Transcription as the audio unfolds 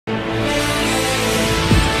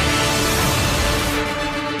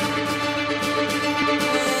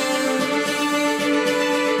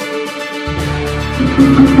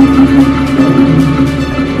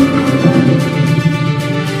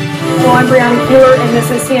Brianna Keeler, and this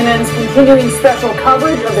is CNN's continuing special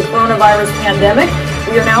coverage of the coronavirus pandemic.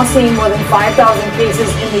 We are now seeing more than 5,000 cases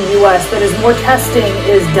in the U.S. That as more testing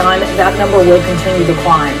is done, that number will continue to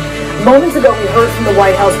climb. Moments ago, we heard from the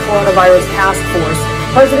White House Coronavirus Task Force.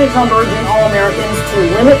 President Trump urging all Americans to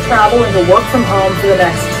limit travel and to work from home for the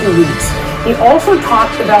next 2 weeks. He also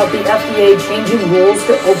talked about the FDA changing rules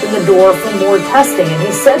to open the door for more testing, and he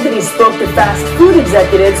said that he spoke to fast food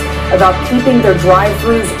executives about keeping their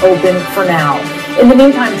drive-thrus open for now. In the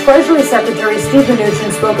meantime, Treasury Secretary Steve Mnuchin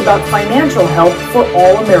spoke about financial help for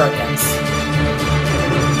all Americans.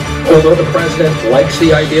 Although the president likes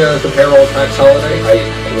the idea of the payroll tax holiday,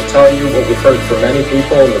 I will tell you what we've heard from many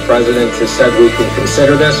people, and the president has said we can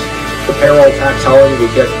consider this. The payroll tax holiday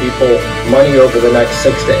would get people money over the next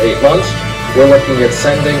 6 to 8 months. We're looking at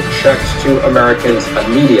sending checks to Americans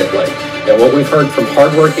immediately. And what we've heard from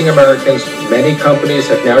hardworking Americans, many companies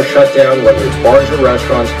have now shut down, whether it's bars or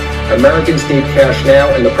restaurants. Americans need cash now,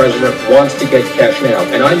 and the president wants to get cash now.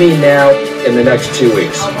 And I mean now, in the next 2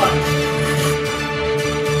 weeks. How much?